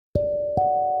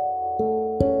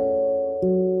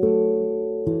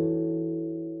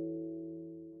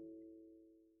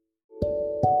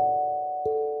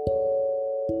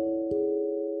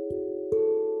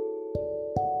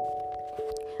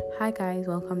Hi guys,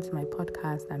 welcome to my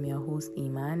podcast. I'm your host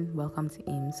Iman. Welcome to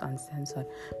Ames Uncensored.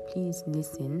 Please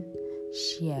listen,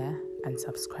 share and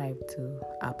subscribe to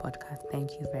our podcast.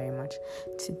 Thank you very much.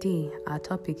 Today our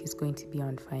topic is going to be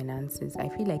on finances. I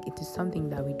feel like it is something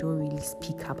that we don't really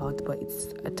speak about, but it's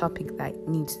a topic that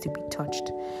needs to be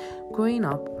touched. Growing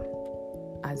up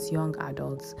as young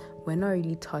adults, we're not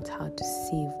really taught how to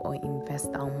save or invest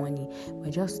our money.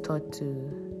 We're just taught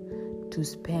to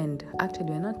spend.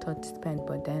 Actually, we're not taught to spend,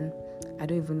 but then I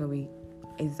don't even know,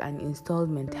 it's an installed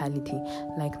mentality.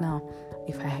 Like now,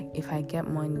 if I get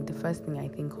money, the first thing I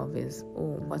think of is,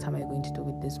 what am I going to do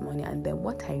with this money? And then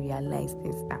what I realized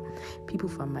is that people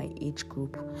from my age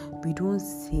group, we don't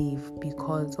save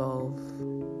because of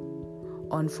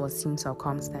unforeseen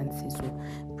circumstances. So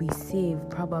we save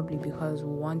probably because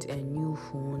we want a new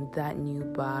phone, that new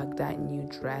bag, that new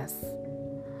dress,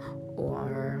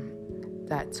 or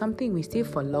that something. We save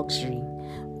for luxury,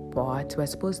 but we're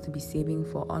supposed to be saving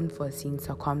for unforeseen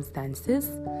circumstances,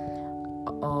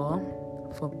 or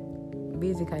for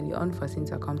basically unforeseen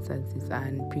circumstances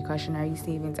and precautionary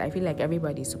savings. I feel like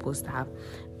everybody is supposed to have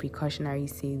precautionary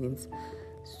savings.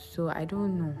 So I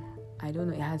don't know.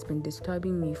 It has been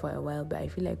disturbing me for a while, but I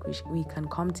feel like we can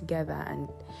come together and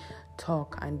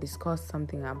talk and discuss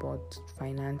something about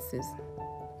finances.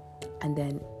 And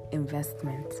then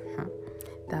investment.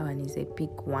 That one is a big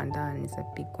one.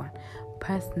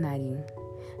 Personally,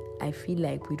 I feel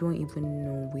like we don't even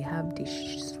know. We have the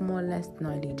smallest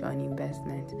knowledge on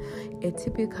investment. A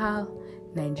typical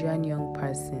Nigerian young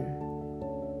person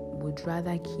would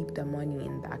rather keep the money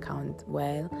in the account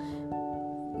while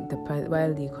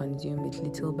they consume it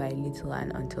little by little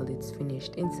and until it's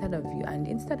finished, instead of you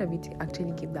to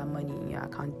actually keep that money in your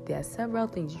account. There are several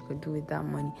things you could do with that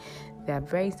money. There are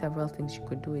very several things you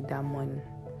could do with that money.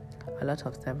 A lot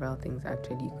of several things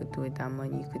actually you could do with that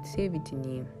money. You could save it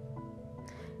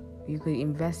you could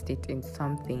invest it in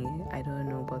something, I don't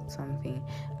know, but something.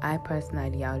 I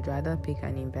would rather pick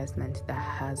an investment that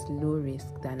has low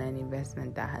risk than an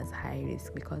investment that has high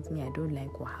risk, because I don't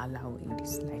like wahala in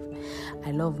this life.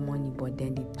 I love money, but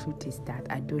then the truth is that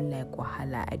I don't like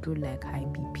wahala. I don't like high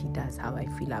BP. That's how I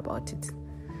feel about it.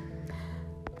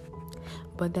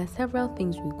 But there are several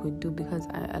things we could do, because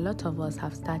a lot of us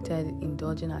have started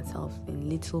indulging ourselves in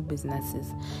little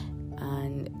businesses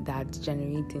and that's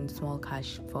generating small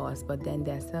cash for us. But then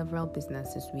there are several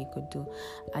businesses we could do.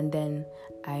 And then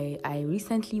I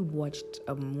recently watched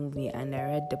a movie and I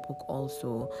read the book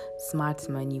also, Smart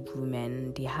Money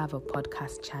Women. They have a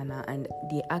podcast channel and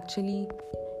they actually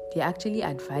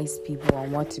advise people on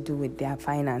what to do with their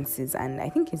finances, and I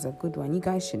think it's a good one. You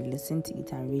guys should listen to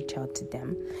it and reach out to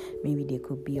them. Maybe they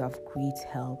could be of great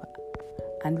help.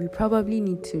 And we probably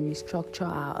need to restructure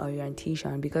our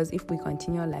orientation, because if we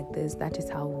continue like this, that is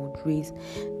how we would raise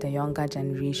the younger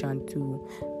generation to,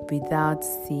 without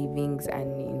savings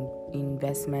and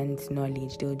investment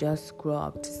knowledge, they'll just grow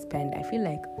up to spend. I feel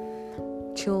like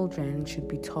children should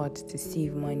be taught to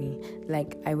save money.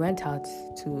 Like, I went out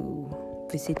to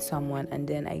visit someone and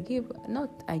then I gave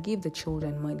the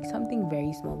children money, something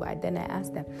very small, but then I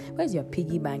asked them, where's your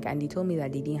piggy bank? And they told me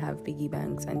that they didn't have piggy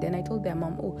banks. And then I told their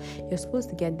mom, you're supposed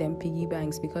to get them piggy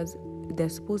banks, because they're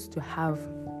supposed to have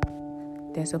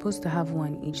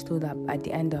one each, so that at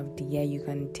the end of the year you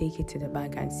can take it to the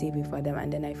bank and save it for them.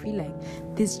 And then I feel like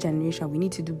this generation, we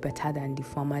need to do better than the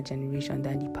former generation,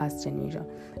 than the past generation.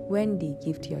 When they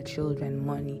give to your children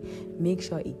money, make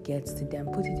sure it gets to them.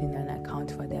 Put it in an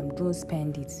account for them. Don't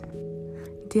spend it.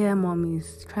 Dear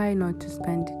mommies, try not to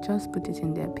spend it. Just put it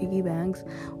in their piggy banks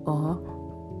or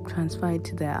transfer it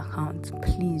to their account.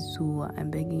 Please do. I'm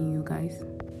begging you guys.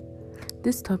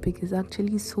 This topic is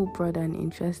actually so broad and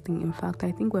interesting. In fact,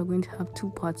 I think we're going to have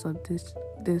two parts of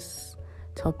this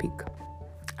topic.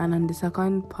 And on the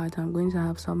second part, I'm going to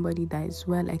have somebody that is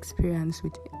well experienced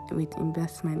with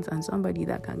investments and somebody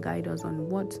that can guide us on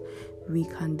what we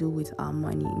can do with our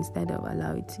money instead of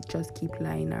allow it to just keep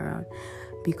lying around.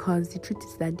 Because the truth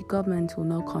is that the government will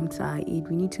not come to our aid.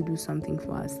 We need to do something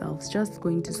for ourselves. Just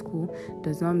going to school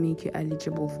does not make you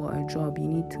eligible for a job. You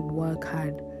need to work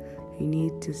hard. You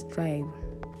need to strive.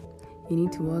 You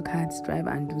need to work hard, strive,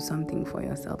 and do something for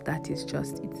yourself. That is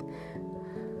just it.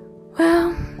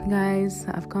 Well, guys,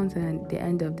 I've come to the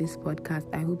end of this podcast.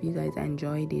 I hope you guys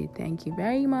enjoyed it. Thank you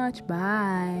very much.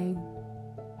 Bye.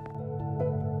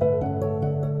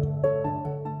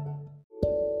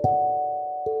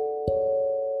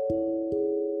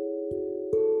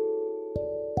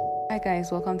 Hi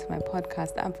guys, welcome to my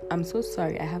podcast. I'm so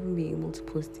sorry I haven't been able to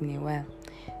post in a while.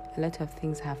 A lot of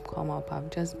things have come up. I've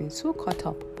just been so caught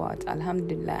up, but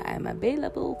alhamdulillah, I'm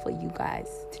available for you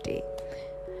guys today.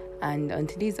 And on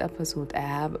today's episode, I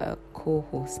have a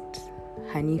co-host,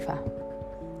 Hanifa.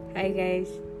 Hi guys.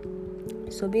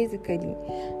 So basically,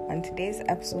 on today's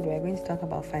episode, we're going to talk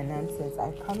about finances.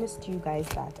 I promised you guys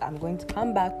that I'm going to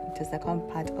come back with the second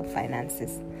part of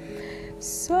finances.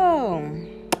 So,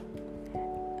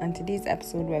 on today's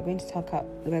episode, we're going to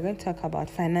talk about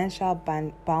financial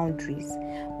boundaries.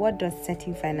 What does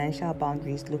setting financial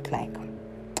boundaries look like?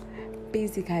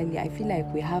 Basically, I feel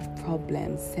like we have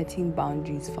problems setting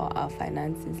boundaries for our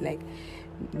finances. Like,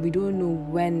 we don't know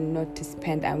when not to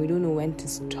spend and we don't know when to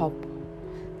stop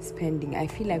spending. I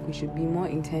feel like we should be more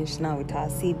intentional with our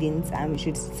savings and we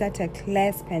should set a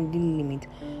clear spending limit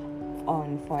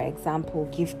on, for example,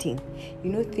 gifting.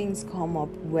 Things come up,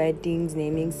 weddings,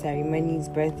 naming ceremonies,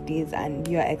 birthdays, and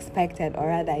you're expected, or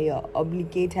rather you're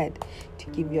obligated to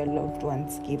give your loved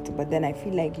ones gifts. But then I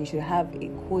feel like you should have a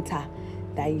quota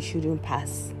that you shouldn't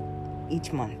pass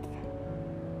each month.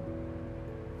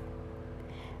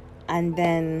 And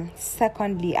then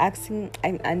secondly,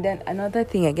 and then another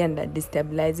thing again that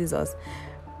destabilizes us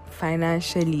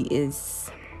financially is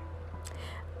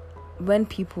when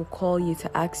people call you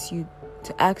to ask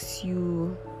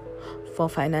you for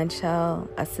financial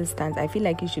assistance. I feel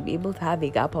like you should be able to have a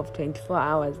gap of 24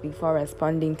 hours before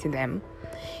responding to them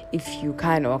if you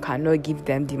can or cannot give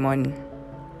them the money.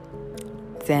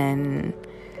 Then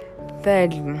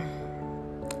thirdly,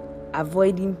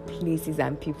 avoiding places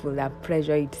and people that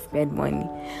pressure you to spend money.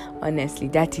 Honestly,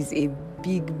 that is a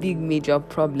big major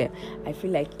problem. I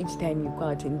feel like each time you go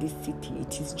out in this city,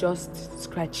 it is just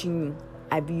scratching you.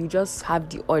 You just have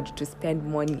the urge to spend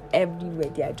money everywhere.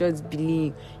 They are just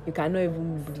billing. You cannot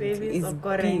even breathe. It's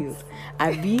bills.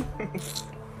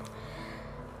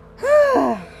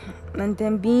 And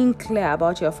then being clear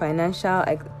about your financial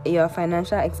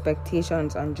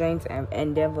expectations on joint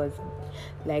endeavors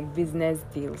like business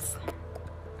deals.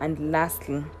 And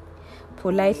lastly,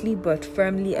 politely but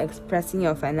firmly expressing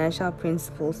your financial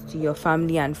principles to your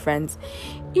family and friends.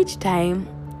 Each time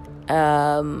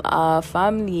our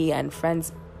family and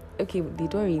friends, okay, they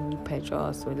don't really pressure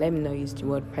us, so let me not use the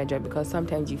word pressure, because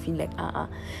sometimes you feel like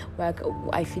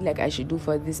I feel like I should do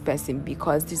for this person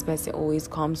because this person always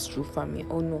comes through for me.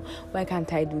 Oh no, why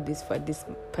can't I do this for this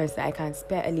person? I can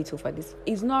spare a little for this.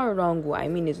 It's not wrong.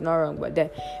 It's not wrong, but then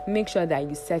make sure that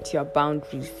you set your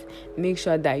boundaries. Make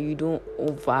sure that you don't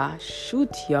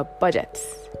overshoot your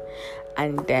budgets.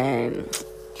 And then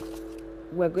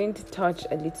we're going to touch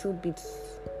a little bit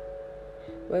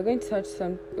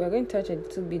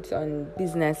on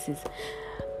businesses.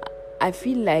 I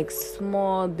feel like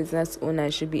small business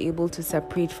owners should be able to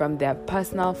separate from their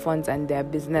personal funds and their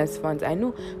business funds. I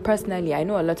know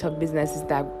a lot of businesses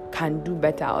that can do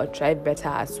better or try better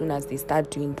as soon as they start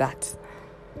doing that.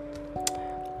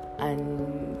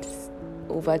 And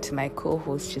over to my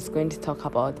co-host, she's going to talk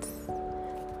about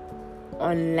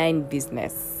online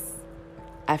business,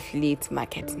 affiliate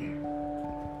marketing.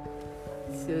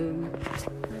 So,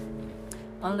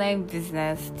 online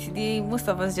business. Today, most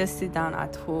of us just sit down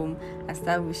at home and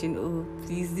start wishing, oh,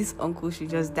 please, this uncle should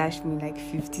just dash me like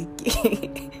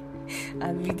 50k.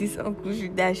 And this uncle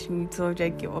should dash me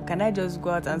 200k. Or can I just go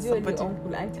out and somebody...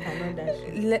 uncle, auntie cannot dash.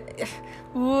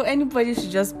 Well, anybody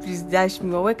should just please dash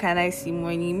me. Or where can I see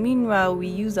money? Meanwhile, we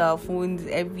use our phones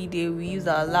every day. We use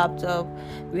our laptop.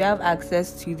 We have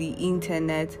access to the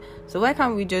internet. So why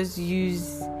can't we just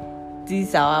use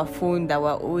this our phone that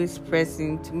we're always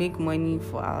pressing to make money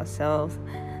for ourselves?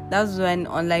 That's when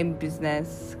online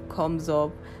business comes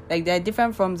up. Like, there are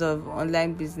different forms of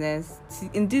online business.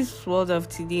 In this world of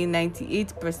today,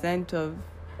 98% of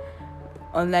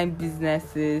online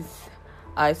businesses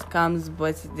are scams,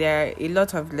 but there are a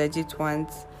lot of legit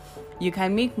ones. You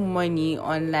can make money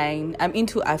online. I'm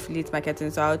into affiliate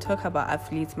marketing, so I'll talk about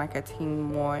affiliate marketing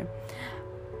more.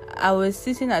 I was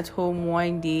sitting at home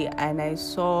one day and I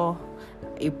saw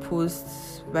a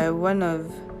post by one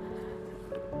of,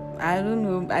 I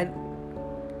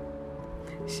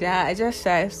just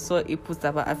saw a post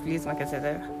about affiliate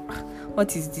marketing.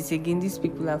 What is this again? These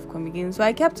people have come again. So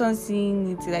I kept on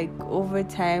seeing it. Like, over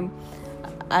time,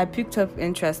 I picked up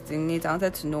interest in it. I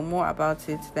wanted to know more about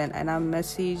it then, and I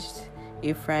messaged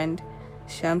a friend,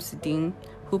 Shamsuddin,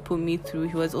 who put me through.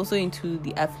 He was also into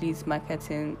the affiliate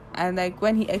marketing, and like,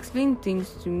 when he explained things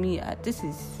to me, this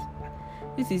is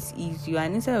easy.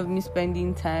 And instead of me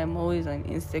spending time always on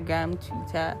Instagram,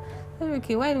 Twitter, I said,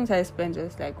 okay, why don't I spend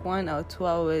just like 1 or 2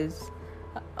 hours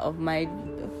of my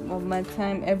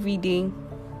time every day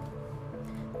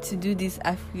to do this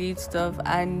affiliate stuff?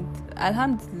 And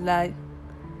alhamdulillah,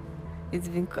 it's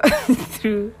been coming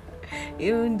through,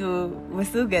 even though we're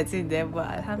still getting there, but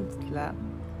alhamdulillah.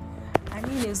 I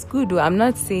mean, it's good though. I'm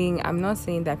not saying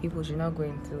that people should not go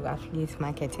into affiliate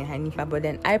marketing, Hanifa, but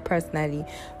then I personally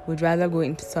would rather go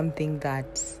into something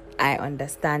that I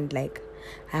understand. Like,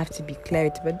 I have to be clear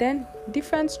with, but then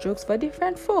different strokes for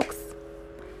different folks.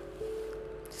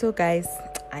 So guys,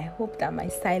 I hope that my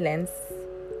silence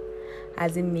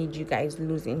hasn't made you guys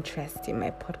lose interest in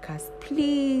my podcast.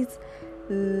 Please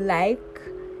like,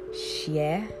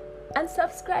 share, and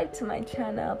subscribe to my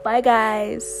channel. Bye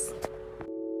guys.